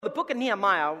book of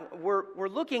Nehemiah, we're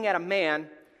looking at a man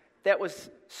that was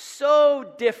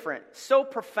so different, so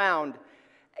profound.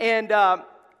 And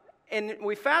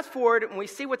we fast forward and we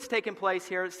see what's taking place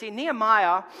here. See,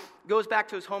 Nehemiah goes back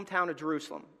to his hometown of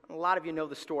Jerusalem. A lot of you know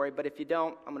the story, but if you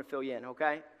don't, I'm going to fill you in,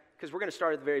 okay? Because we're going to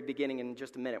start at the very beginning in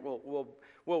just a minute.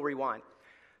 We'll rewind.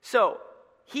 So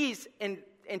he's in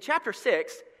chapter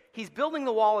 6. He's building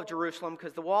the wall of Jerusalem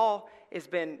because the wall has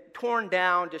been torn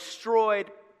down, destroyed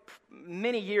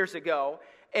many years ago,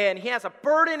 and he has a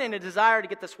burden and a desire to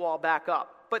get this wall back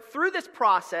up. But through this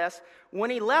process, when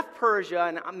he left Persia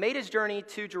and made his journey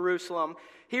to Jerusalem,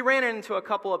 he ran into a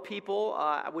couple of people,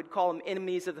 I would call them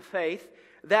enemies of the faith,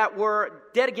 that were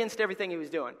dead against everything he was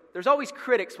doing. There's always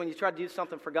critics when you try to do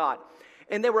something for God.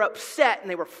 And they were upset and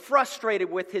they were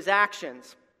frustrated with his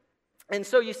actions. And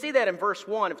so you see that in verse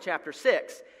 1 of chapter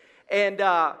 6. And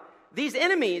these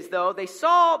enemies, though, they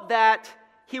saw that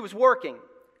he was working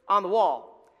on the wall.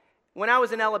 When I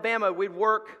was in Alabama, we'd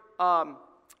work,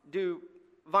 do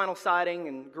vinyl siding,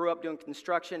 and grew up doing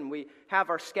construction. We have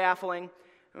our scaffolding,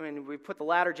 and we put the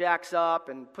ladder jacks up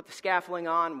and put the scaffolding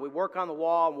on. And we work on the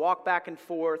wall and walk back and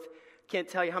forth. Can't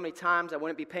tell you how many times I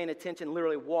wouldn't be paying attention,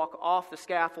 literally walk off the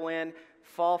scaffolding,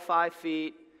 fall 5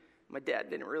 feet. My dad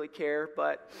didn't really care,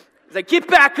 but he's like, "Get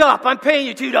back up, I'm paying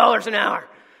you $2 an hour."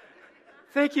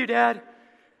 Thank you, Dad.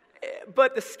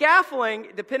 But the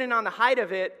scaffolding, depending on the height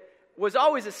of it, was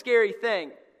always a scary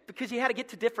thing because you had to get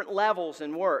to different levels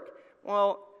and work.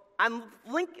 Well, I'm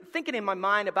thinking in my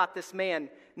mind about this man,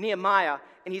 Nehemiah,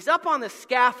 and he's up on the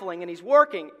scaffolding and he's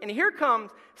working. And here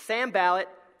comes Sanballat,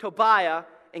 Tobiah,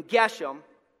 and Geshem,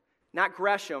 not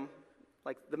Gresham,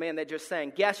 like the man that just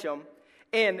sang, Geshem.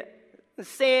 And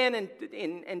San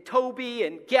and Toby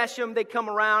and Geshem, they come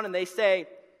around and they say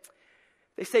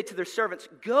to their servants,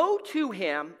 "Go to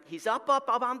him. He's up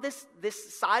on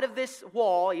this side of this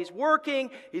wall. He's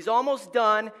working. He's almost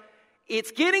done.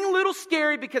 It's getting a little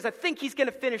scary because I think he's going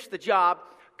to finish the job.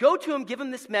 Go to him, give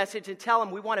him this message, and tell him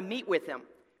we want to meet with him.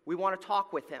 We want to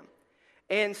talk with him."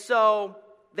 And so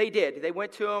they did. They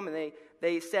went to him and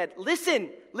they said,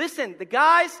 listen, the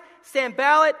guys,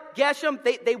 Sanballat, Geshem,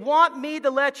 they want me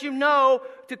to let you know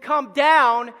to come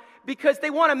down because they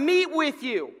want to meet with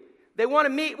you. They want to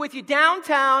meet with you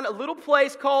downtown, a little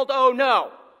place called Oh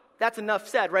No. That's enough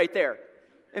said right there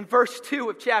in verse 2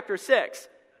 of chapter 6.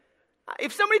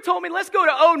 If somebody told me, let's go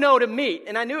to Oh No to meet,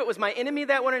 and I knew it was my enemy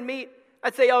that wanted to meet,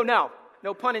 I'd say, oh no,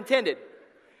 no pun intended.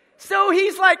 So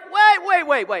he's like,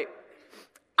 wait.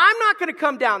 I'm not going to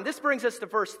come down. This brings us to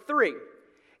verse 3.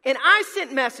 And I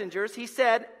sent messengers, he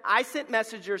said, I sent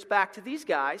messengers back to these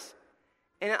guys,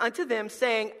 and unto them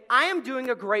saying, I am doing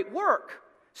a great work,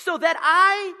 so that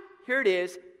I, here it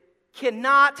is,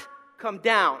 cannot come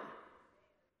down.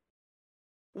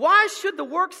 Why should the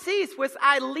work cease with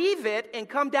I leave it and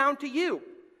come down to you?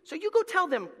 So you go tell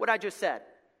them what I just said.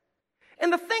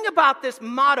 And the thing about this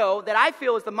motto that I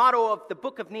feel is the motto of the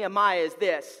book of Nehemiah is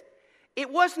this. It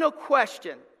was no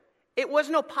question. It was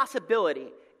no possibility.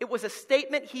 It was a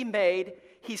statement he made.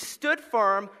 He stood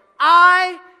firm.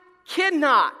 I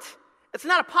cannot. It's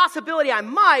not a possibility I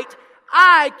might.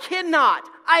 I cannot.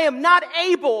 I am not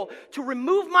able to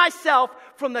remove myself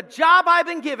from the job I've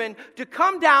been given to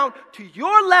come down to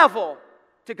your level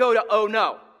to go to Oh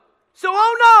No. So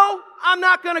oh no, I'm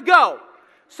not going to go.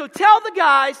 So tell the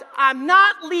guys I'm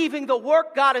not leaving the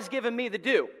work God has given me to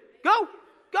do. Go.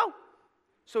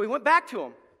 So he went back to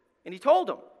him and he told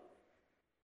him.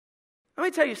 Let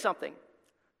me tell you something.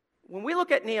 When we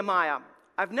look at Nehemiah,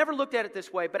 I've never looked at it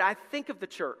this way, but I think of the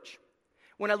church.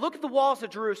 When I look at the walls of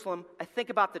Jerusalem, I think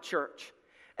about the church.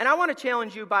 And I want to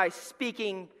challenge you by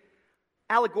speaking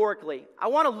allegorically. I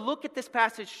want to look at this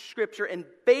passage of Scripture and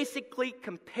basically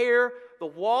compare the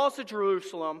walls of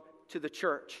Jerusalem to the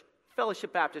church.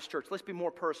 Fellowship Baptist Church. Let's be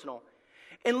more personal.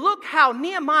 And look how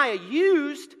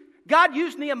God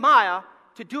used Nehemiah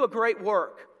to do a great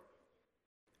work.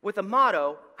 With a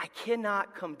motto, I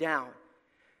cannot come down.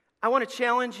 I want to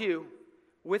challenge you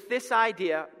with this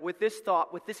idea, with this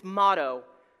thought, with this motto.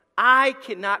 I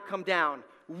cannot come down.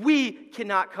 We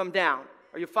cannot come down.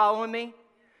 Are you following me?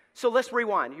 So let's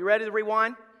rewind. You ready to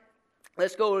rewind?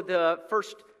 Let's go to the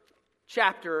first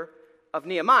chapter of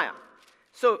Nehemiah.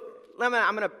 So I'm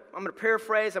going to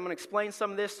paraphrase. I'm going to explain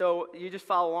some of this so you just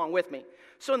follow along with me.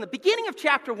 So in the beginning of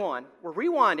chapter 1, we're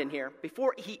rewinding here,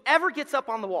 before he ever gets up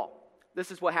on the wall. This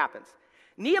is what happens.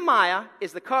 Nehemiah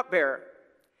is the cupbearer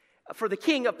for the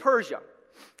king of Persia.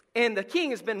 And the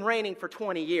king has been reigning for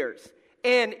 20 years.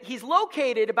 And he's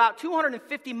located about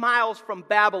 250 miles from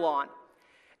Babylon.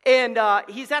 And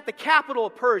he's at the capital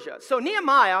of Persia. So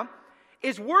Nehemiah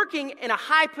is working in a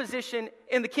high position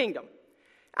in the kingdom.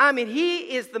 I mean, he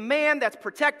is the man that's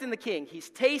protecting the king. He's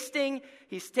tasting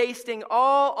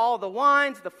all the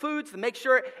wines, the foods, to make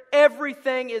sure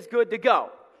everything is good to go,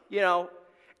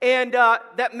 And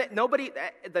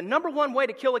the number one way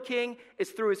to kill a king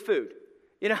is through his food,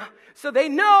 So they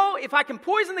know if I can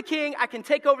poison the king, I can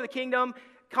take over the kingdom,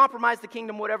 compromise the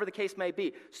kingdom, whatever the case may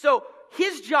be. So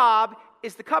his job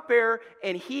is the cupbearer,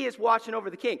 and he is watching over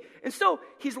the king. And so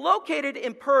he's located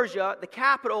in Persia, the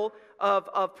capital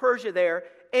of Persia there.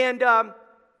 And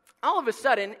all of a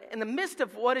sudden, in the midst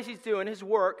of what he's doing, his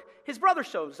work, his brother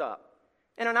shows up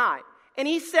in an eye. And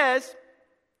he says,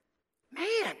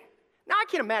 man, now I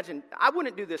can't imagine. I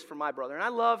wouldn't do this for my brother. And I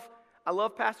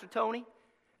love Pastor Tony.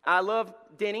 I love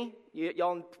Denny.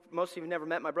 Y'all, most of you have never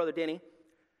met my brother Denny.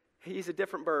 He's a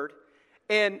different bird.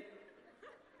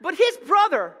 But his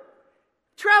brother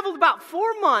traveled about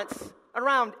 4 months,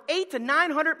 around 800 to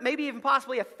 900, maybe even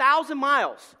possibly 1,000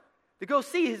 miles to go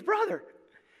see his brother.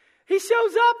 He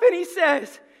shows up and he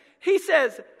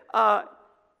says, Nahum,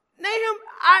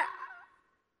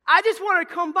 I just wanted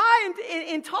to come by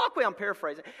and talk with you. I'm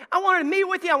paraphrasing. I wanted to meet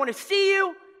with you. I want to see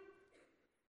you,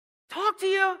 talk to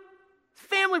you.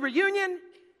 Family reunion.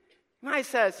 And he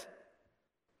says,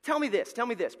 tell me this.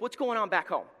 What's going on back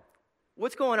home?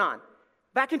 What's going on?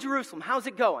 Back in Jerusalem, how's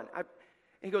it going? And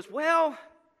he goes, well,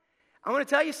 I'm going to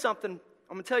tell you something.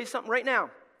 I'm going to tell you something right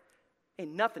now.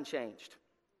 Ain't nothing changed.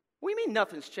 What do you mean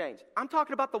nothing's changed? I'm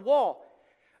talking about the wall.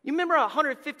 You remember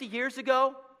 150 years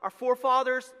ago, our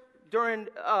forefathers, during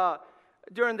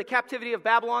the captivity of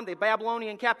Babylon, the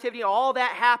Babylonian captivity, all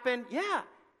that happened? Yeah.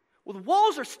 Well, the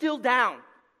walls are still down.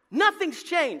 Nothing's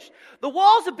changed. The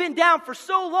walls have been down for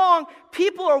so long,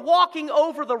 people are walking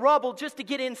over the rubble just to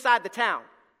get inside the town.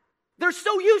 They're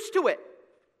so used to it.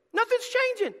 Nothing's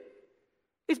changing.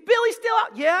 Is Billy still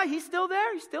out? Yeah, he's still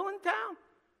there. He's still in town.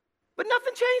 But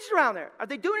nothing changed around there. Are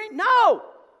they doing it? No,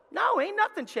 ain't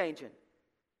nothing changing.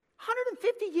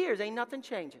 150 years, ain't nothing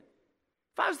changing.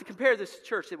 If I was to compare this to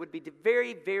church, it would be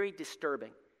very, very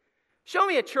disturbing. Show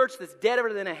me a church that's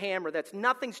deader than a hammer, that's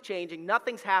nothing's changing,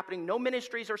 nothing's happening, no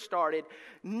ministries are started,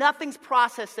 nothing's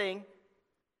processing.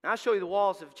 And I'll show you the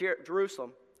walls of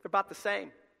Jerusalem. They're about the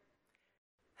same.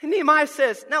 And Nehemiah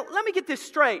says, now let me get this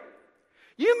straight.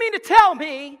 You mean to tell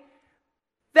me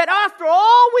that after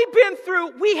all we've been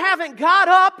through, we haven't got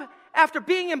up after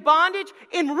being in bondage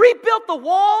and rebuilt the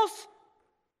walls?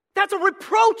 That's a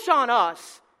reproach on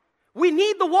us. We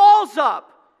need the walls up.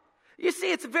 You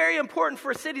see, it's very important for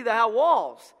a city to have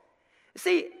walls.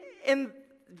 See, in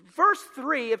verse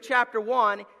 3 of chapter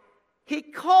 1, he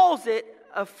calls it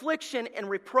affliction and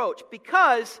reproach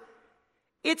because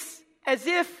it's as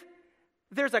if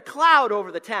there's a cloud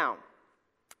over the town.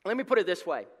 Let me put it this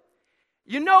way.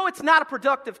 You know it's not a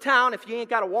productive town if you ain't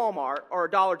got a Walmart or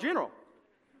a Dollar General.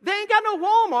 They ain't got no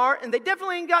Walmart, and they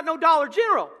definitely ain't got no Dollar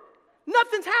General.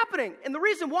 Nothing's happening. And the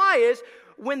reason why is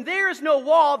when there is no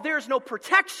wall, there is no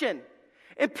protection.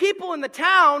 And people in the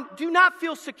town do not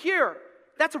feel secure.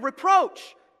 That's a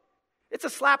reproach. It's a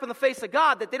slap in the face of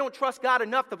God that they don't trust God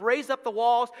enough to raise up the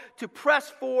walls, to press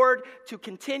forward, to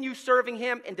continue serving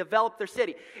Him and develop their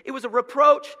city. It was a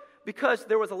reproach because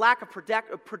there was a lack of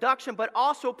production, but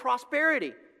also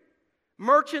prosperity.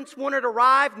 Merchants wanted to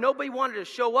arrive. Nobody wanted to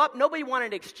show up. Nobody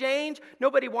wanted to exchange.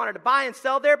 Nobody wanted to buy and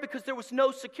sell there because there was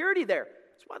no security there.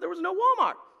 That's why there was no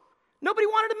Walmart. Nobody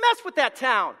wanted to mess with that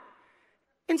town.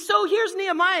 And so here's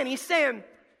Nehemiah, and he's saying,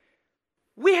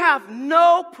 we have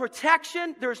no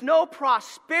protection, there's no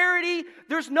prosperity,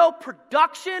 there's no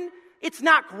production, it's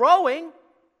not growing.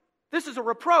 This is a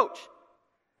reproach.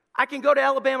 I can go to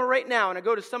Alabama right now, and I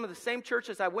go to some of the same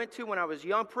churches I went to when I was a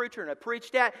young preacher and I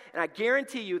preached at, and I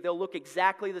guarantee you they'll look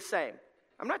exactly the same.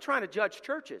 I'm not trying to judge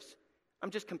churches.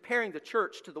 I'm just comparing the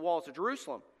church to the walls of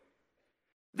Jerusalem.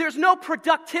 There's no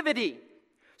productivity.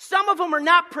 Some of them are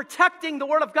not protecting the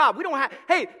Word of God.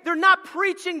 They're not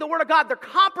preaching the Word of God. They're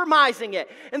compromising it.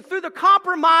 And through the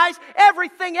compromise,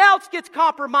 everything else gets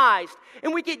compromised.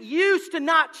 And we get used to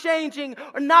not changing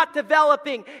or not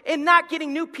developing and not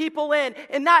getting new people in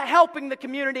and not helping the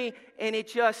community. And it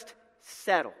just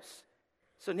settles.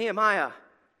 So Nehemiah,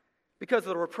 because of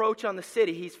the reproach on the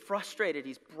city, he's frustrated.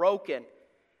 He's broken.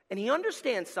 And he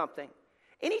understands something.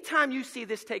 Anytime you see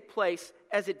this take place,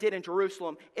 as it did in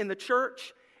Jerusalem, in the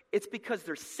church, it's because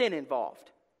there's sin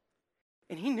involved.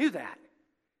 And he knew that.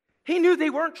 He knew they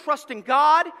weren't trusting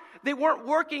God. They weren't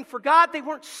working for God. They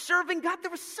weren't serving God. There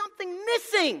was something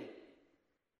missing.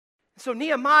 So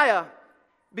Nehemiah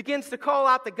begins to call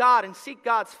out to God and seek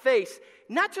God's face,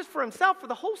 not just for himself, for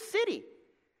the whole city.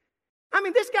 I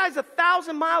mean, this guy's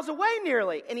 1,000 miles away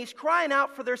nearly, and he's crying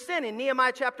out for their sin. In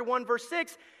Nehemiah chapter 1, verse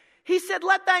 6, He said,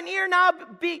 let thine ear now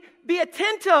be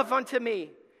attentive unto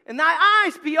me, and thy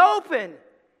eyes be open.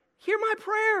 Hear my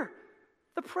prayer,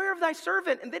 the prayer of thy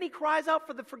servant. And then he cries out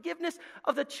for the forgiveness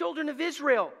of the children of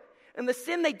Israel and the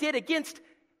sin they did against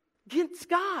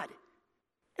God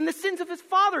and the sins of his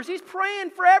fathers. He's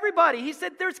praying for everybody. He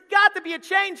said, there's got to be a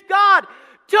change. God,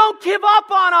 don't give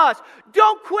up on us.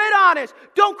 Don't quit on us.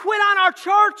 Don't quit on our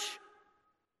church.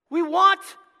 We want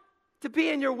to be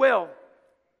in your will.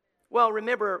 Well,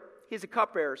 remember, he's a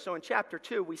cupbearer. So in chapter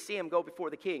 2, we see him go before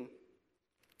the king.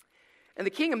 And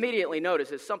the king immediately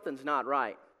notices something's not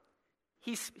right.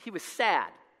 He was sad.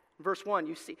 Verse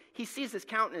 1, he sees his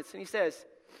countenance and he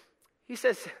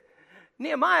says,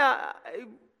 Nehemiah,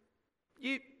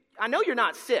 I know you're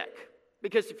not sick,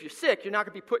 because if you're sick, you're not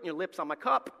going to be putting your lips on my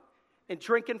cup and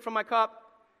drinking from my cup.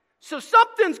 So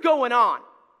something's going on.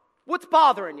 What's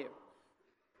bothering you?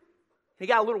 He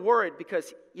got a little worried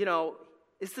because,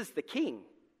 this is the king.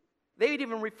 They would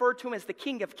even refer to him as the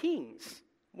King of Kings.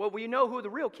 Well, we know who the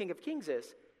real King of Kings is.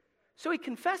 So he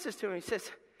confesses to him. He says,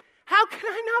 how can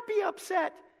I not be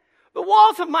upset? The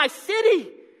walls of my city,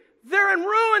 they're in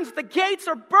ruins. The gates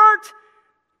are burnt.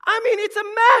 It's a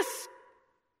mess.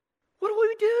 What do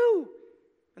we do?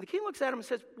 And the king looks at him and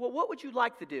says, well, what would you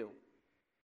like to do?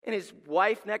 And his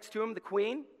wife next to him, the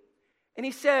queen. And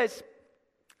he says,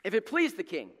 if it please the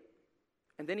king.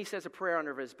 And then he says a prayer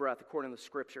under his breath according to the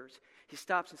scriptures. He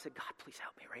stops and said, God, please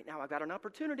help me right now. I've got an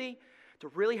opportunity to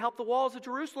really help the walls of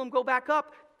Jerusalem go back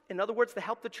up. In other words, to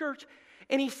help the church.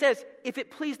 And he says, if it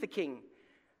please the king,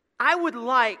 I would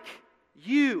like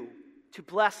you to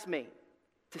bless me,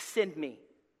 to send me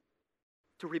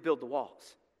to rebuild the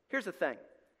walls. Here's the thing.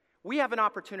 We have an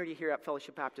opportunity here at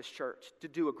Fellowship Baptist Church to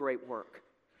do a great work.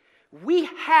 We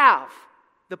have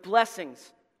the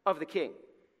blessings of the king.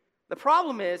 The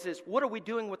problem is what are we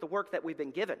doing with the work that we've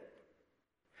been given?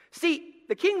 See,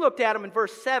 the king looked at him in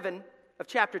verse 7 of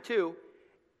chapter 2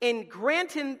 and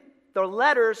granted the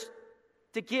letters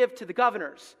to give to the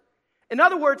governors. In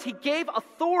other words, he gave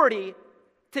authority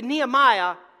to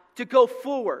Nehemiah to go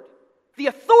forward. The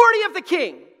authority of the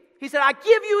king. He said, I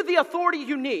give you the authority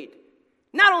you need.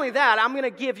 Not only that, I'm going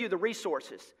to give you the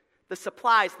resources, the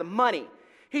supplies, the money.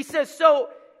 He says, so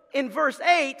in verse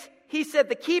 8, he said,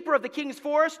 the keeper of the king's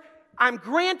forest, I'm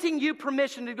granting you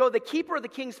permission to go to the keeper of the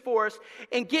king's forest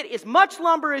and get as much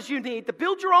lumber as you need to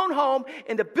build your own home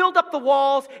and to build up the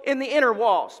walls and the inner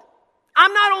walls.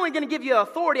 I'm not only going to give you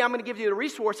authority, I'm going to give you the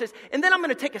resources, and then I'm going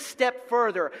to take a step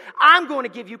further. I'm going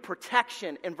to give you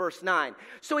protection in verse 9.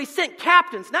 So he sent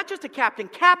captains, not just a captain,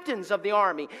 captains of the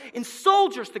army, and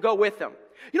soldiers to go with him.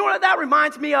 You know what that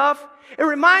reminds me of? It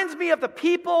reminds me of the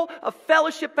people of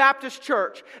Fellowship Baptist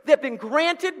Church that have been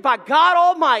granted by God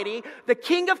Almighty, the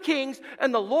King of Kings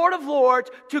and the Lord of Lords,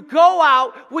 to go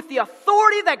out with the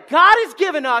authority that God has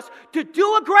given us to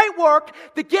do a great work,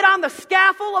 to get on the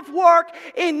scaffold of work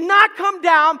and not come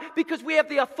down, because we have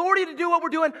the authority to do what we're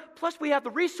doing, plus we have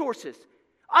the resources,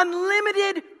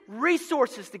 unlimited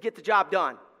resources to get the job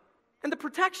done, and the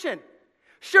protection.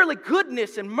 Surely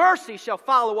goodness and mercy shall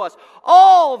follow us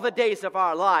all the days of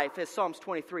our life, as Psalms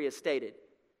 23 has stated.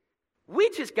 We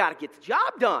just got to get the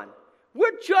job done.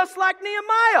 We're just like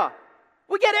Nehemiah.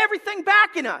 We get everything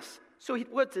back in us. So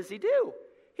what does he do?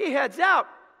 He heads out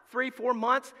 3-4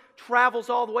 months, travels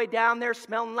all the way down there,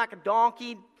 smelling like a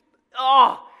donkey.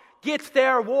 Gets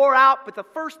there, wore out. But the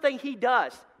first thing he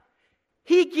does,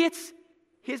 he gets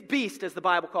his beast, as the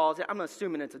Bible calls it. I'm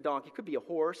assuming it's a donkey. It could be a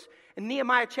horse. In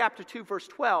Nehemiah chapter 2, verse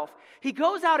 12, he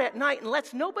goes out at night and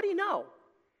lets nobody know.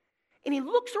 And he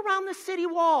looks around the city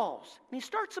walls, and he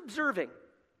starts observing.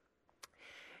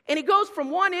 And he goes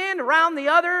from one end around the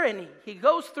other, and he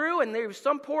goes through, and there's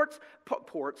some parts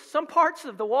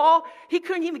of the wall he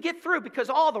couldn't even get through because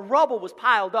all the rubble was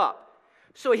piled up.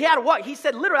 So he had to what? He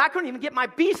said, literally, I couldn't even get my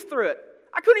beast through it.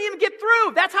 I couldn't even get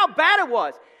through. That's how bad it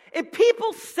was. And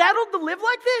people settled to live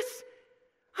like this?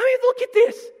 Look at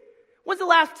this. When's the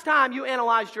last time you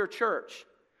analyzed your church?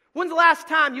 When's the last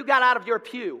time you got out of your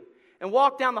pew and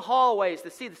walked down the hallways to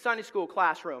see the Sunday school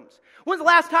classrooms? When's the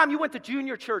last time you went to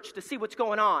junior church to see what's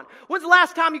going on? When's the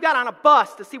last time you got on a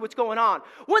bus to see what's going on?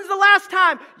 When's the last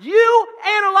time you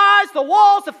analyzed the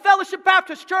walls of Fellowship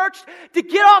Baptist Church to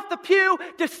get off the pew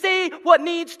to see what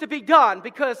needs to be done?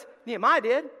 Because Nehemiah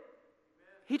did.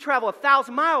 He traveled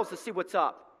 1,000 miles to see what's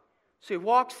up. So he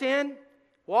walks in,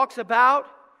 walks about,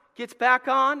 gets back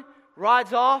on,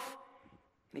 rides off,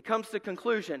 and he comes to the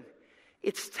conclusion.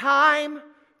 It's time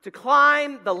to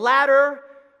climb the ladder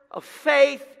of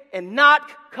faith and not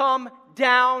come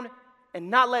down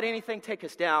and not let anything take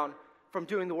us down from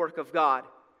doing the work of God.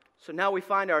 So now we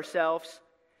find ourselves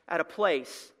at a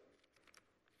place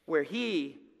where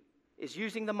he is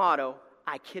using the motto,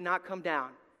 I cannot come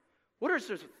down. What are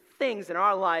some things in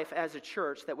our life as a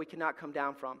church that we cannot come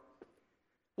down from?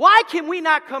 Why can we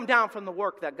not come down from the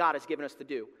work that God has given us to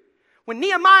do? When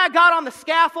Nehemiah got on the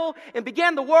scaffold and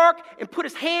began the work and put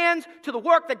his hands to the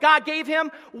work that God gave him,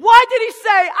 why did he say,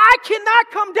 I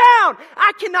cannot come down?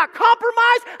 I cannot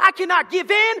compromise. I cannot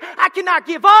give in. I cannot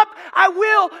give up. I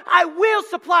will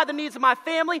supply the needs of my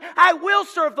family. I will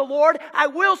serve the Lord. I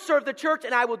will serve the church,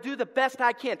 and I will do the best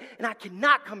I can. And I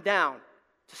cannot come down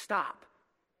to stop.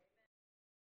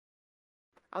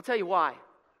 I'll tell you why.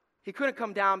 He couldn't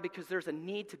come down because there's a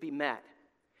need to be met.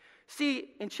 See,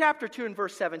 in chapter 2 and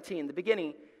verse 17, the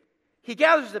beginning, he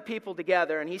gathers the people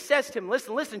together and he says to them,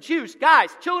 listen, Jews, guys,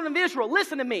 children of Israel,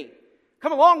 listen to me.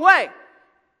 Come a long way.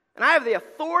 And I have the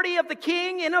authority of the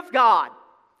king and of God.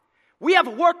 We have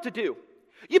work to do.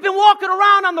 You've been walking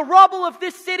around on the rubble of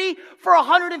this city for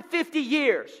 150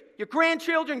 years. Your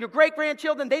grandchildren, your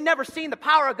great-grandchildren, they never seen the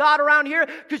power of God around here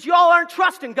because you all aren't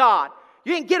trusting God.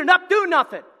 You ain't getting up, do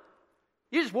nothing.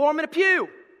 You're just warm in a pew.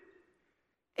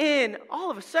 And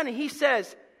all of a sudden he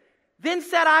says, Then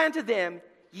said I unto them,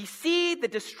 Ye see the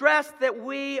distress that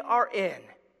we are in.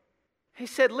 He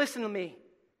said, listen to me.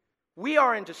 We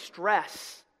are in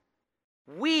distress.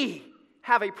 We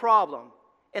have a problem.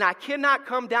 And I cannot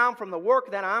come down from the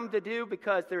work that I'm to do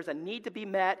because there's a need to be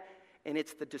met, and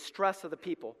it's the distress of the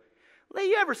people. Have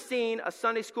you ever seen a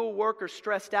Sunday school worker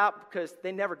stressed out because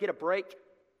they never get a break?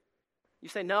 You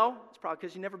say, no, it's probably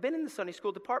because you've never been in the Sunday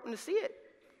school department to see it.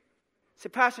 Say,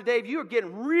 Pastor Dave, you are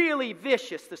getting really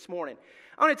vicious this morning.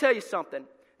 I want to tell you something.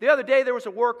 The other day there was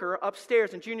a worker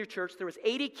upstairs in junior church. There was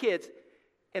 80 kids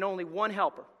and only one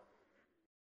helper.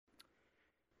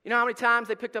 You know how many times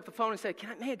they picked up the phone and said,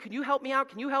 can you help me out?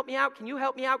 Can you help me out? Can you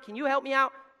help me out? Can you help me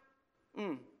out?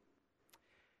 You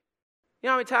know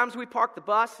how many times we parked the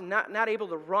bus and not able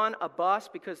to run a bus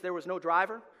because there was no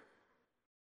driver?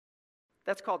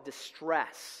 That's called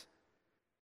distress.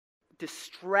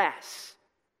 Distress.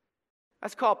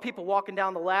 That's called people walking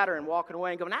down the ladder and walking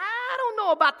away and going, I don't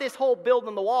know about this whole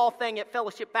building the wall thing at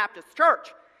Fellowship Baptist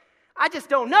Church. I just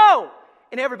don't know.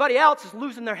 And everybody else is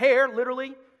losing their hair,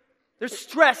 literally. They're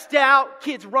stressed out,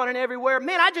 kids running everywhere.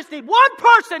 Man, I just need one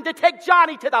person to take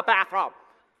Johnny to the bathroom.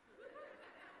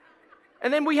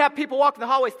 And then we have people walking the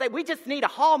hallways say, we just need a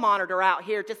hall monitor out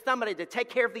here, just somebody to take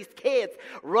care of these kids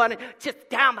running just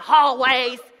down the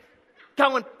hallways,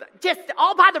 going just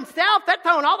all by themselves. They're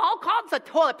throwing all kinds of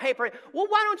toilet paper. Well,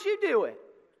 why don't you do it?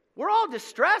 We're all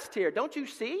distressed here, don't you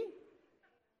see?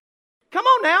 Come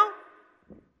on now.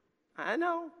 I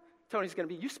know. Tony's going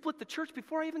to be, you split the church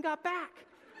before I even got back.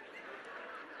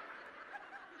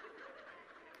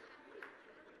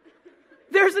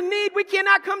 There's a need. We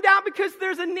cannot come down because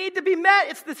there's a need to be met.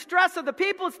 It's the stress of the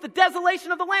people. It's the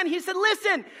desolation of the land. He said,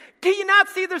 listen, do you not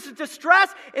see there's a distress?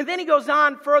 And then he goes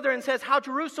on further and says, how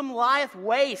Jerusalem lieth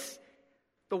waste.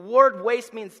 The word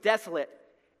waste means desolate.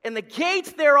 And the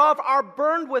gates thereof are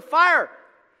burned with fire.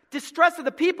 Distress of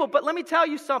the people. But let me tell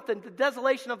you something. The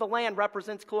desolation of the land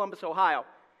represents Columbus, Ohio.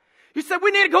 He said,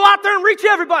 we need to go out there and reach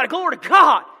everybody. Glory to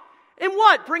God. And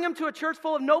what? Bring them to a church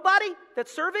full of nobody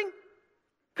that's serving?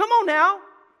 Come on now.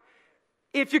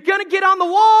 If you're going to get on the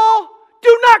wall,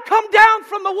 do not come down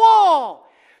from the wall.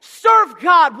 Serve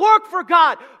God. Work for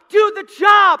God. Do the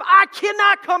job. I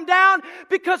cannot come down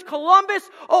because Columbus,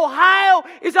 Ohio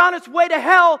is on its way to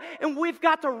hell, and we've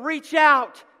got to reach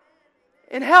out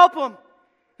and help them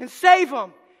and save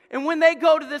them. And when they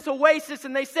go to this oasis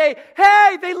and they say,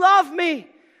 hey, they love me,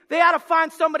 they ought to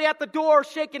find somebody at the door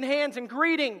shaking hands and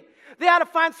greeting. They ought to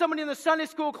find somebody in the Sunday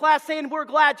school class saying, we're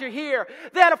glad you're here.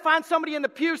 They ought to find somebody in the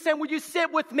pew saying, will you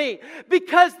sit with me?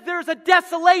 Because there's a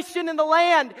desolation in the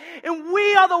land. And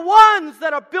we are the ones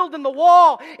that are building the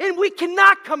wall. And we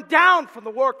cannot come down from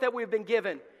the work that we've been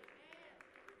given.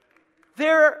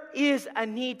 There is a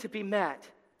need to be met.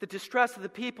 The distress of the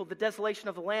people, the desolation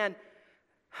of the land,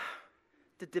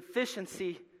 the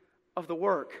deficiency of the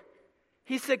work.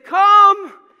 He said,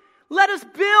 come. Let us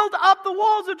build up the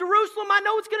walls of Jerusalem. I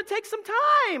know it's going to take some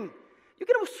time. You're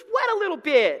going to sweat a little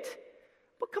bit.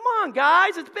 But come on,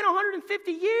 guys. It's been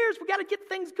 150 years. We got to get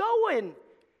things going.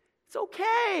 It's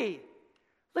okay.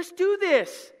 Let's do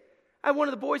this. I had one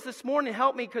of the boys this morning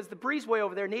help me because the breezeway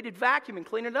over there needed vacuuming,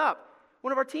 clean it up.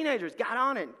 One of our teenagers got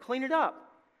on it and cleaned it up.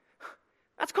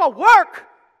 That's called work.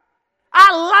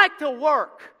 I like to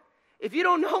work. If you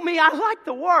don't know me, I like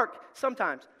to work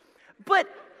sometimes. But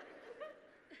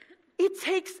it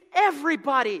takes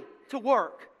everybody to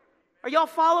work. Are y'all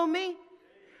following me?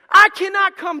 I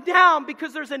cannot come down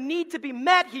because there's a need to be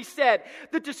met, he said.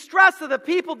 The distress of the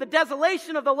people, the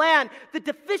desolation of the land, the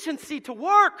deficiency to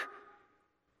work.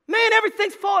 Man,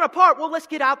 everything's falling apart. Well, let's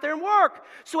get out there and work.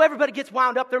 So everybody gets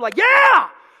wound up. They're like, yeah,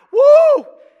 woo!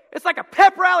 It's like a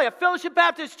pep rally at Fellowship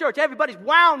Baptist Church. Everybody's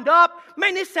wound up.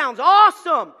 Man, this sounds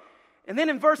awesome. And then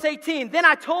in verse 18, then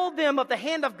I told them of the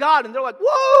hand of God, and they're like,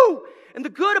 woo! And the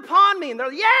good upon me. And they're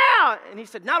like, yeah! And he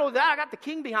said, not only that, I got the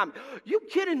king behind me. You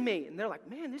kidding me? And they're like,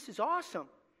 man, this is awesome.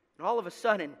 And all of a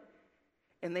sudden,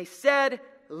 and they said,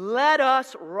 let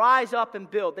us rise up and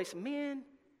build. They said, man,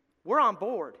 we're on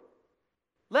board.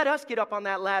 Let us get up on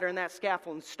that ladder and that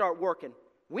scaffold and start working.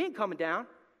 We ain't coming down.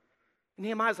 And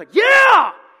Nehemiah's like,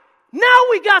 yeah! Now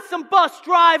we got some bus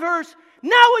drivers.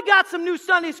 Now we got some new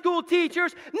Sunday school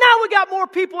teachers. Now we got more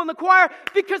people in the choir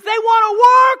because they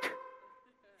want to work.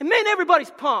 And man,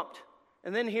 everybody's pumped.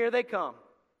 And then here they come.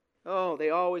 Oh, they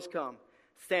always come.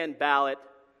 Sanballat,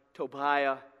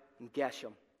 Tobiah, and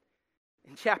Geshem.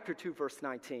 In chapter 2, verse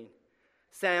 19,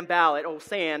 Sanballat, old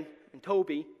San, and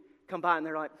Toby come by and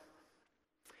they're like,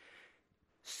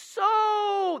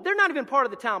 so, they're not even part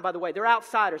of the town, by the way. They're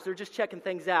outsiders. They're just checking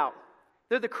things out.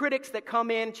 They're the critics that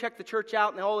come in, check the church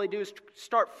out, and all they do is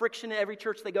start friction at every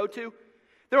church they go to.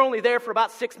 They're only there for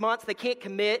about 6 months. They can't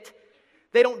commit.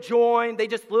 They don't join. They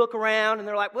just look around, and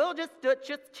they're like, well, just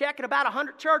checking about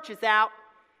 100 churches out.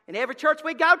 And every church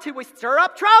we go to, we stir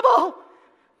up trouble.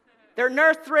 They're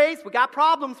nurseries. We got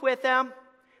problems with them.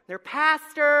 Their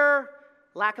pastor,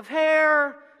 lack of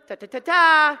hair,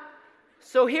 ta-ta-ta-ta.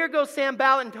 So here goes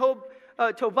Sanballat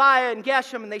and Tobiah and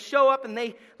Geshem, and they show up and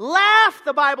they laugh,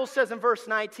 the Bible says in verse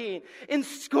 19, in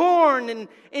scorn,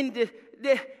 and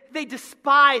they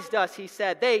despised us, he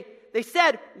said. They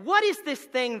said, what is this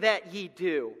thing that ye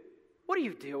do? What are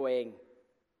you doing?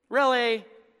 Really?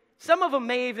 Some of them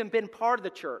may even been part of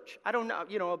the church. I don't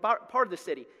know, about part of the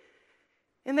city.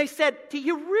 And they said, do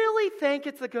you really think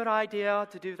it's a good idea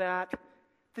to do that?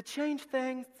 To change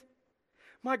things?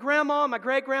 My grandma, my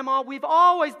great-grandma, we've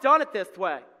always done it this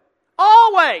way.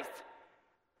 Always.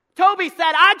 Toby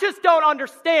said, I just don't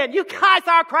understand. You guys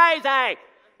are crazy.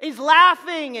 He's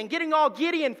laughing and getting all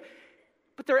giddy,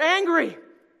 but they're angry.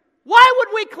 Why would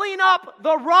we clean up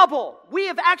the rubble? We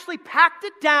have actually packed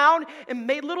it down and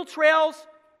made little trails.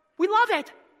 We love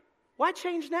it. Why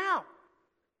change now?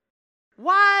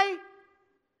 Why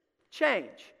change?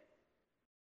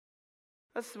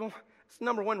 That's the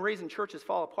number one reason churches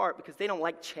fall apart, because they don't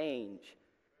like change.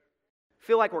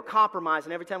 Feel like we're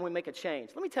compromising every time we make a change.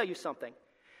 Let me tell you something.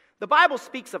 The Bible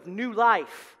speaks of new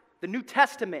life, the New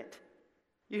Testament.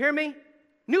 You hear me?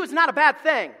 New is not a bad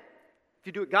thing if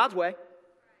you do it God's way.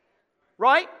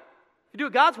 Right? If you do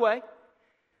it God's way.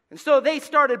 And so they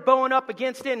started bowing up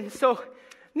against it. And so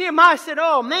Nehemiah said,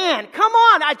 oh man, come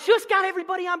on. I just got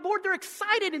everybody on board. They're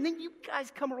excited. And then you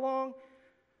guys come along.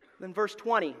 Then verse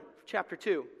 20, chapter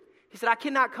 2. He said, I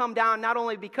cannot come down not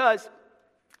only because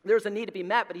there's a need to be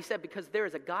met, but he said, because there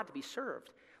is a God to be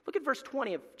served. Look at verse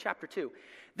 20 of chapter 2.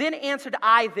 Then answered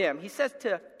I them. He says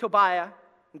to Tobiah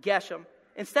and Geshem,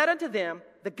 and said unto them,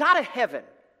 the God of heaven,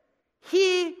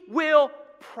 he will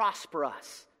prosper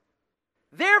us.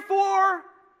 Therefore,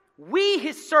 we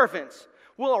his servants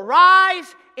will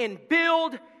arise and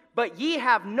build, but ye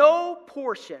have no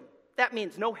portion. That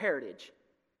means no heritage,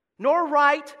 nor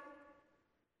right,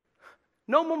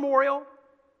 no memorial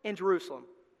in Jerusalem.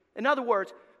 In other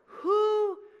words,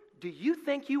 who do you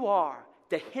think you are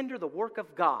to hinder the work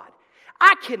of God?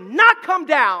 I cannot come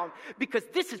down because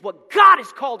this is what God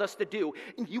has called us to do.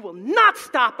 And you will not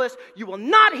stop us. You will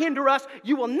not hinder us.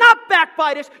 You will not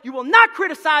backbite us. You will not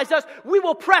criticize us. We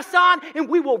will press on and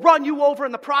we will run you over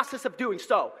in the process of doing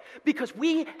so. Because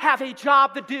we have a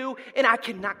job to do, and I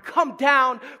cannot come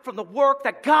down from the work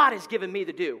that God has given me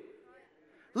to do.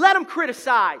 Let them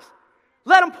criticize.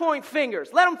 Let them point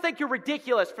fingers. Let them think you're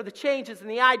ridiculous for the changes and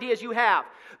the ideas you have.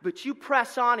 But you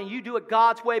press on and you do it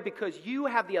God's way because you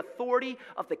have the authority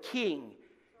of the king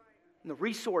and the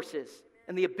resources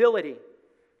and the ability.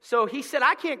 So he said,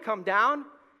 I can't come down.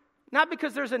 Not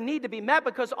because there's a need to be met,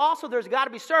 because also there's got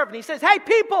to be served. And he says, hey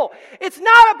people, it's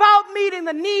not about meeting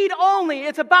the need only.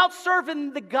 It's about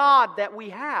serving the God that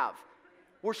we have.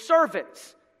 We're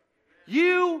servants.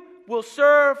 You will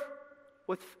serve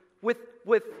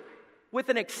with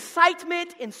an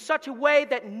excitement in such a way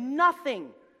that nothing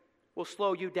will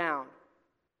slow you down.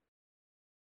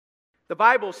 The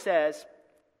Bible says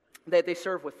that they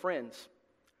serve with friends.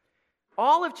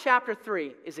 All of chapter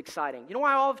 3 is exciting. You know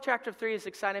why all of chapter 3 is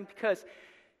exciting? Because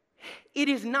it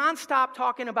is nonstop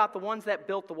talking about the ones that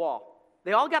built the wall.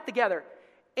 They all got together,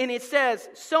 and it says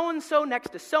so-and-so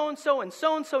next to so-and-so, and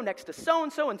so-and-so next to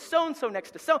so-and-so, and so-and-so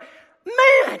next to so.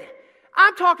 Man!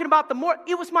 I'm talking about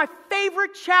it was my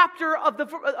favorite chapter of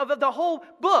the whole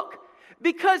book,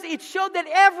 because it showed that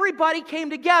everybody came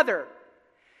together.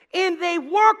 And they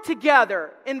worked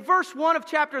together. In verse 1 of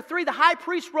chapter 3, the high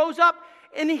priest rose up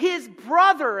and his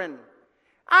brethren,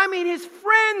 his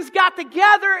friends got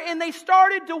together and they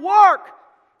started to work.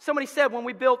 Somebody said when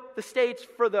we built the stage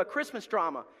for the Christmas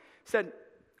drama, said,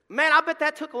 man, I bet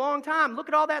that took a long time. Look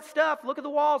at all that stuff. Look at the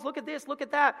walls. Look at this. Look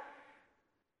at that.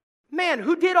 Man,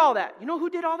 who did all that? You know who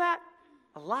did all that?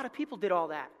 A lot of people did all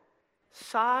that.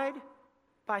 Side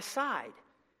by side.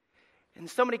 And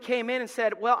somebody came in and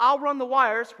said, well, I'll run the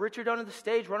wires. Richard under the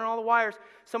stage, running all the wires.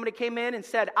 Somebody came in and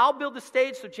said, I'll build the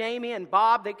stage. So Jamie and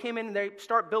Bob, they came in and they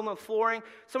start building the flooring.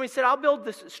 Somebody said, I'll build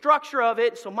the structure of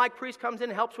it. So Mike Priest comes in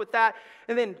and helps with that.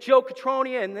 And then Joe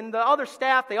Catronia and then the other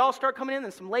staff, they all start coming in.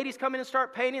 And some ladies come in and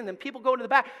start painting. And then people go to the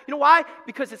back. You know why?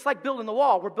 Because it's like building the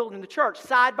wall. We're building the church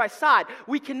side by side.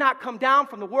 We cannot come down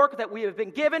from the work that we have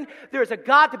been given. There's a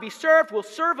God to be served. We'll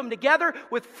serve Him together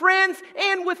with friends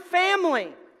and with family.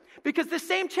 Because the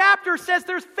same chapter says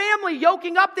there's family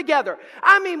yoking up together.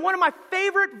 One of my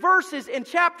favorite verses in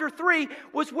chapter 3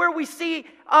 was where we see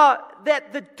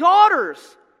that the daughters,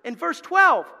 in verse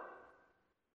 12,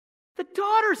 the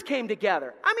daughters came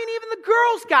together. Even the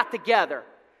girls got together.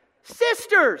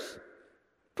 Sisters,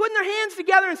 putting their hands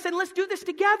together and saying, let's do this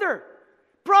together.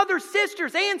 Brothers,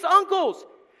 sisters, aunts, uncles.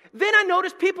 Then I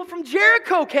noticed people from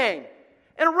Jericho came.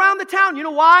 And around the town, you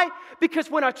know why?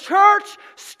 Because when a church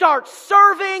starts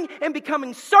serving and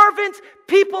becoming servants,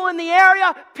 people in the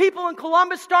area, people in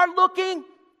Columbus start looking,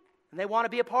 and they want to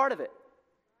be a part of it.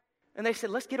 And they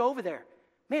said, let's get over there.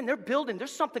 Man, they're building,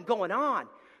 there's something going on.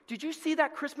 Did you see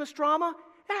that Christmas drama?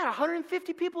 It had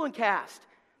 150 people in cast.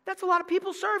 That's a lot of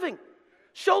people serving.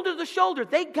 Shoulder to shoulder,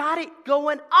 they got it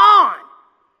going on.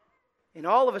 And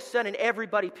all of a sudden,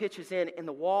 everybody pitches in, and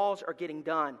the walls are getting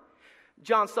done.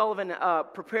 John Sullivan,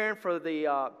 preparing for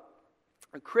the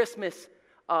Christmas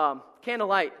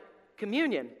candlelight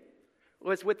communion,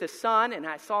 was with his son, and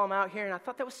I saw him out here, and I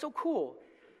thought that was so cool.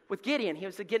 With Gideon, he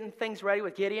was getting things ready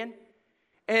with Gideon,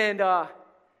 and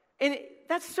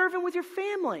that's serving with your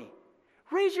family.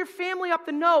 Raise your family up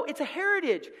to know it's a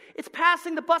heritage. It's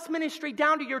passing the bus ministry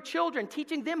down to your children,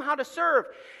 teaching them how to serve,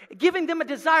 giving them a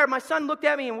desire. My son looked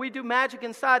at me, and we do magic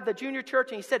inside the junior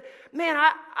church, and he said, man,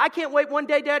 I can't wait one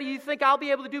day, Daddy, you think I'll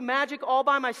be able to do magic all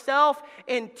by myself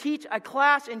and teach a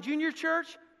class in junior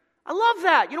church? I love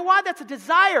that. You know why? That's a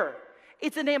desire.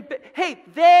 It's hey,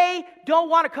 they don't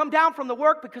want to come down from the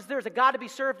work because there's a God to be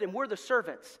served, and we're the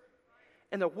servants.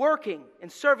 And they're working and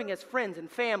serving as friends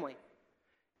and family.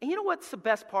 And you know what's the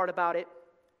best part about it?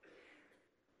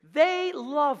 They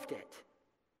loved it.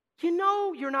 You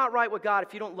know you're not right with God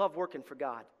if you don't love working for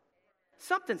God.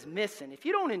 Something's missing. If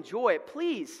you don't enjoy it,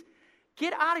 please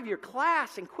get out of your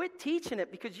class and quit teaching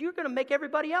it because you're going to make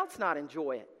everybody else not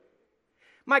enjoy it.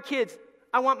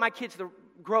 I want my kids to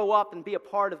grow up and be a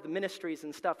part of the ministries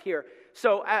and stuff here.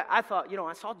 So I thought,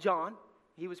 I saw John.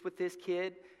 He was with this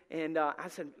kid. And I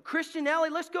said, Christian,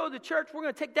 Ellie, let's go to the church. We're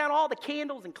going to take down all the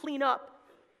candles and clean up.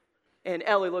 And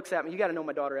Ellie looks at me. You got to know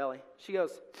my daughter, Ellie. She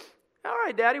goes, all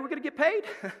right, Daddy, we're going to get paid?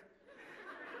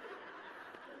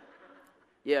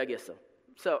 Yeah, I guess so.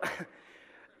 So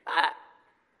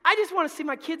I just want to see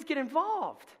my kids get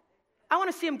involved. I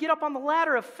want to see them get up on the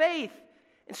ladder of faith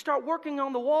and start working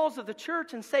on the walls of the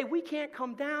church and say, we can't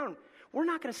come down. We're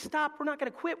not going to stop. We're not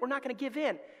going to quit. We're not going to give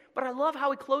in. But I love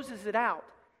how he closes it out.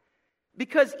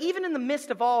 Because even in the midst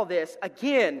of all this,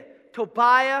 again,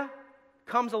 Tobiah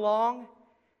comes along,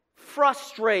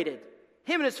 frustrated.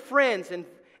 Him and his friends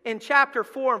in chapter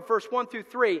 4 and verse 1 through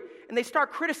 3. And they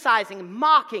start criticizing and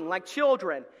mocking like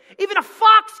children. Even a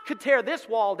fox could tear this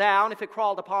wall down if it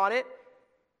crawled upon it.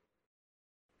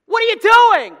 What are you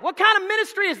doing? What kind of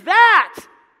ministry is that?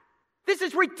 This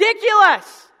is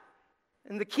ridiculous.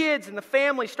 And the kids and the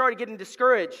family started getting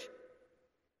discouraged.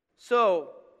 So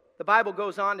the Bible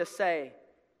goes on to say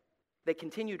they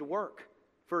continue to work.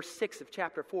 Verse 6 of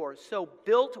chapter 4. So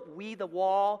built we the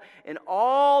wall, and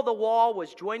all the wall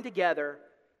was joined together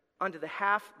unto the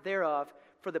half thereof,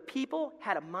 for the people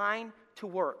had a mind to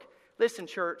work. Listen,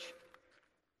 church,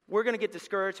 we're going to get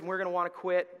discouraged and we're going to want to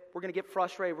quit. We're going to get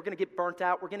frustrated. We're going to get burnt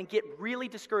out. We're going to get really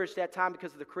discouraged at that time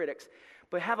because of the critics.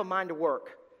 But have a mind to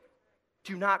work.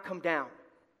 Do not come down.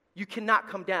 You cannot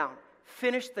come down.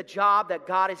 Finish the job that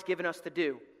God has given us to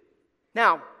do.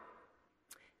 Now,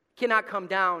 cannot come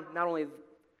down not only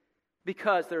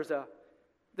because there's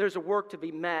a work to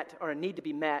be met or a need to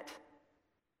be met,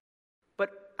 but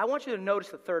I want you to notice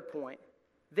the third point.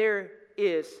 There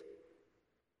is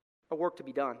a work to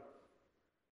be done.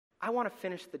 I want to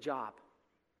finish the job.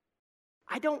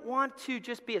 I don't want to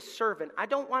just be a servant. I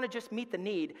don't want to just meet the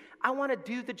need. I want to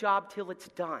do the job till it's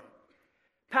done.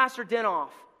 Pastor Denoff,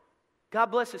 God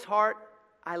bless his heart.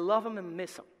 I love him and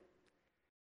miss him.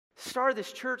 Started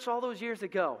this church all those years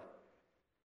ago.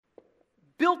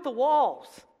 Built the walls.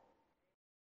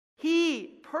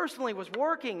 He personally was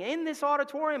working in this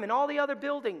auditorium and all the other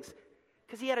buildings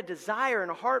because he had a desire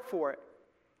and a heart for it,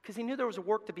 because he knew there was a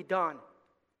work to be done.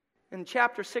 In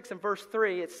chapter 6 and verse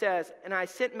 3, it says, "And I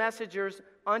sent messengers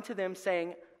unto them,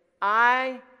 saying,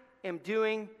 I am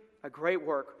doing a great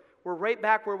work." We're right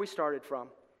back where we started from.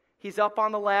 He's up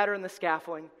on the ladder and the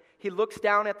scaffolding. He looks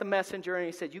down at the messenger and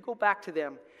he said, "You go back to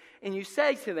them, and you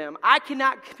say to them, I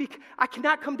cannot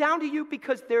come down to you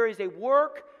because there is a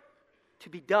work to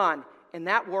be done, and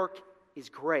that work is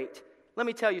great." Let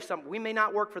me tell you something. We may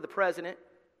not work for the president.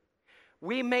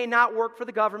 We may not work for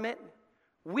the government.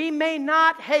 We may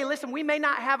not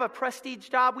have a prestige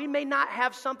job. We may not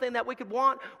have something that we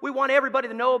want everybody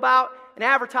to know about and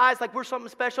advertise like we're something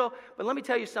special. But let me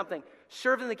tell you something.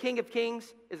 Serving the King of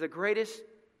Kings is the greatest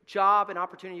job and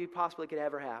opportunity you possibly could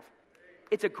ever have.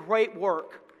 It's a great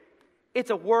work. It's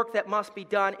a work that must be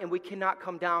done, and we cannot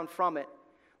come down from it.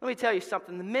 Let me tell you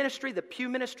something. The ministry, the pew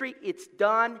ministry, it's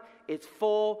done. It's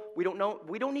full. We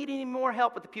don't need any more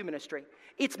help with the pew ministry.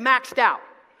 It's maxed out.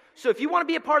 So if you want to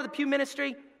be a part of the pew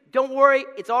ministry, don't worry.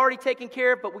 It's already taken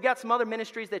care of, but we got some other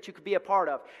ministries that you could be a part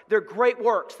of. They're great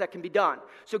works that can be done.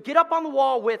 So get up on the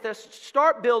wall with us.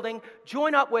 Start building.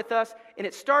 Join up with us. And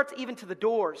it starts even to the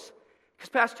doors. Because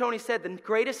Pastor Tony said the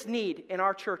greatest need in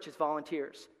our church is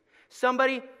volunteers.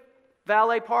 Somebody,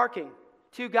 valet parking.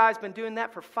 2 guys been doing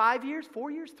that for 5 years,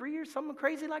 4 years, 3 years, something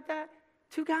crazy like that.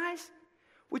 2 guys.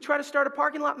 We try to start a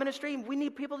parking lot ministry, and we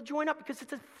need people to join up because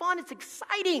it's fun, it's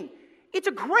exciting. It's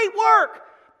a great work.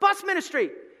 Bus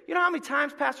ministry. You know how many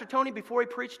times Pastor Tony, before he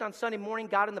preached on Sunday morning,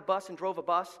 got in the bus and drove a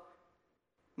bus?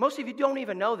 Most of you don't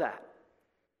even know that.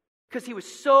 Because he was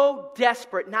so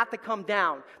desperate not to come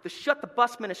down, to shut the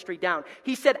bus ministry down.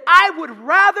 He said, "I would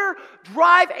rather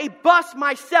drive a bus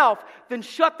myself than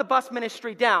shut the bus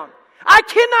ministry down. I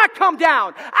cannot come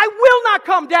down. I will not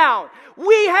come down.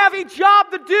 We have a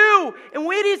job to do, and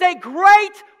it is a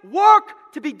great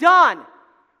work to be done."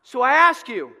 So I ask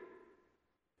you,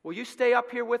 will you stay up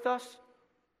here with us?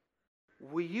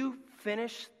 Will you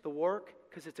finish the work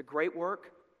because it's a great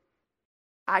work?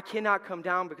 I cannot come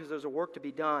down because there's a work to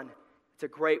be done. It's a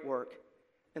great work,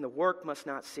 and the work must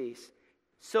not cease.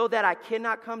 So that I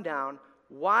cannot come down,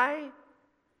 why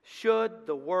should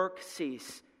the work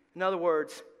cease? In other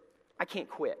words, I can't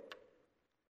quit.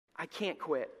 I can't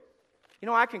quit. You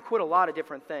know, I can quit a lot of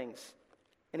different things,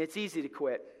 and it's easy to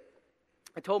quit.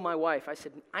 I told my wife, I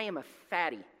said, I am a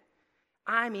fatty.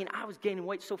 I was gaining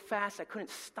weight so fast I couldn't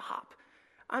stop.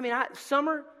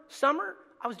 Summer,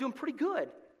 I was doing pretty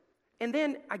good. And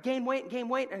then I gained weight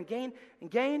and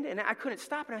gained, and I couldn't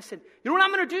stop. And I said, you know what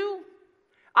I'm going to do?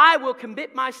 I will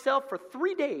commit myself for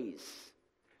 3 days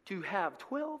to have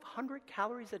 1,200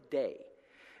 calories a day.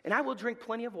 And I will drink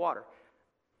plenty of water.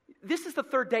 This is the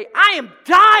 3rd day. I am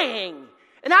dying.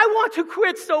 And I want to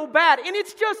quit so bad. And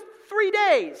it's just 3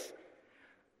 days.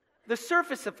 The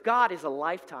surface of God is a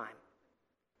lifetime.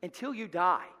 Until you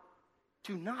die,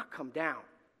 do not come down.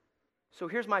 So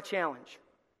here's my challenge.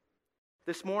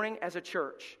 This morning as a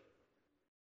church,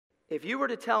 if you were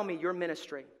to tell me your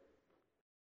ministry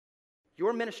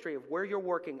of where you're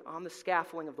working on the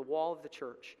scaffolding of the wall of the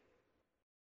church,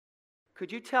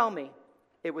 could you tell me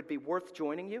it would be worth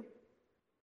joining you?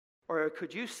 Or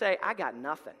could you say, I got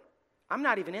nothing. I'm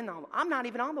not even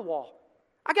on the wall.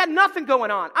 I got nothing going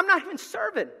on. I'm not even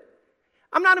serving.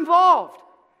 I'm not involved.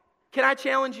 Can I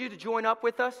challenge you to join up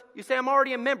with us? You say, I'm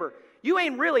already a member. You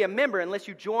ain't really a member unless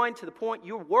you join to the point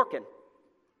you're working.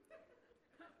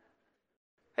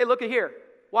 Hey, look at here.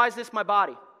 Why is this my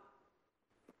body?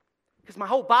 Because my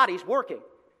whole body's working.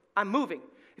 I'm moving.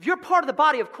 If you're part of the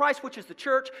body of Christ, which is the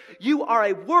church, you are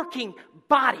a working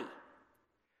body.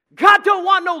 God don't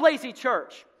want no lazy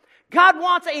church. God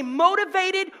wants a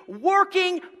motivated,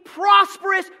 working,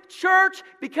 prosperous church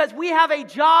because we have a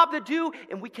job to do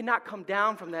and we cannot come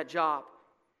down from that job.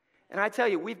 And I tell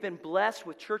you, we've been blessed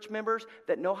with church members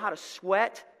that know how to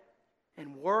sweat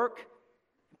and work,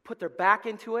 put their back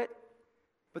into it.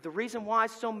 But the reason why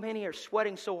so many are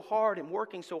sweating so hard and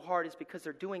working so hard is because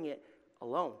they're doing it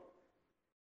alone.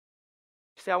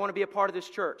 You say, I want to be a part of this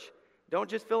church. Don't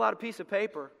just fill out a piece of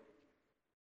paper.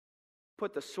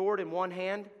 Put the sword in one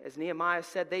hand, as Nehemiah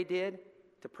said they did,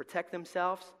 to protect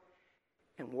themselves,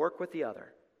 and work with the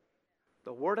other.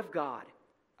 The Word of God.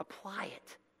 Apply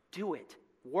it. Do it.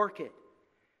 Work it.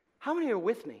 How many are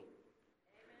with me?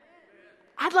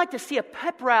 I'd like to see a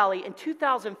pep rally in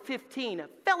 2015, a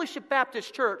Fellowship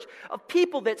Baptist Church of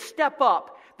people that step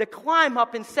up, to climb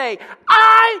up and say,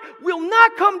 I will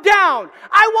not come down.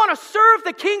 I want to serve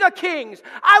the King of Kings.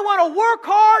 I want to work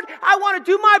hard. I want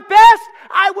to do my best.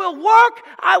 I will work.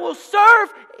 I will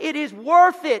serve. It is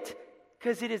worth it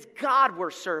because it is God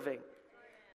we're serving.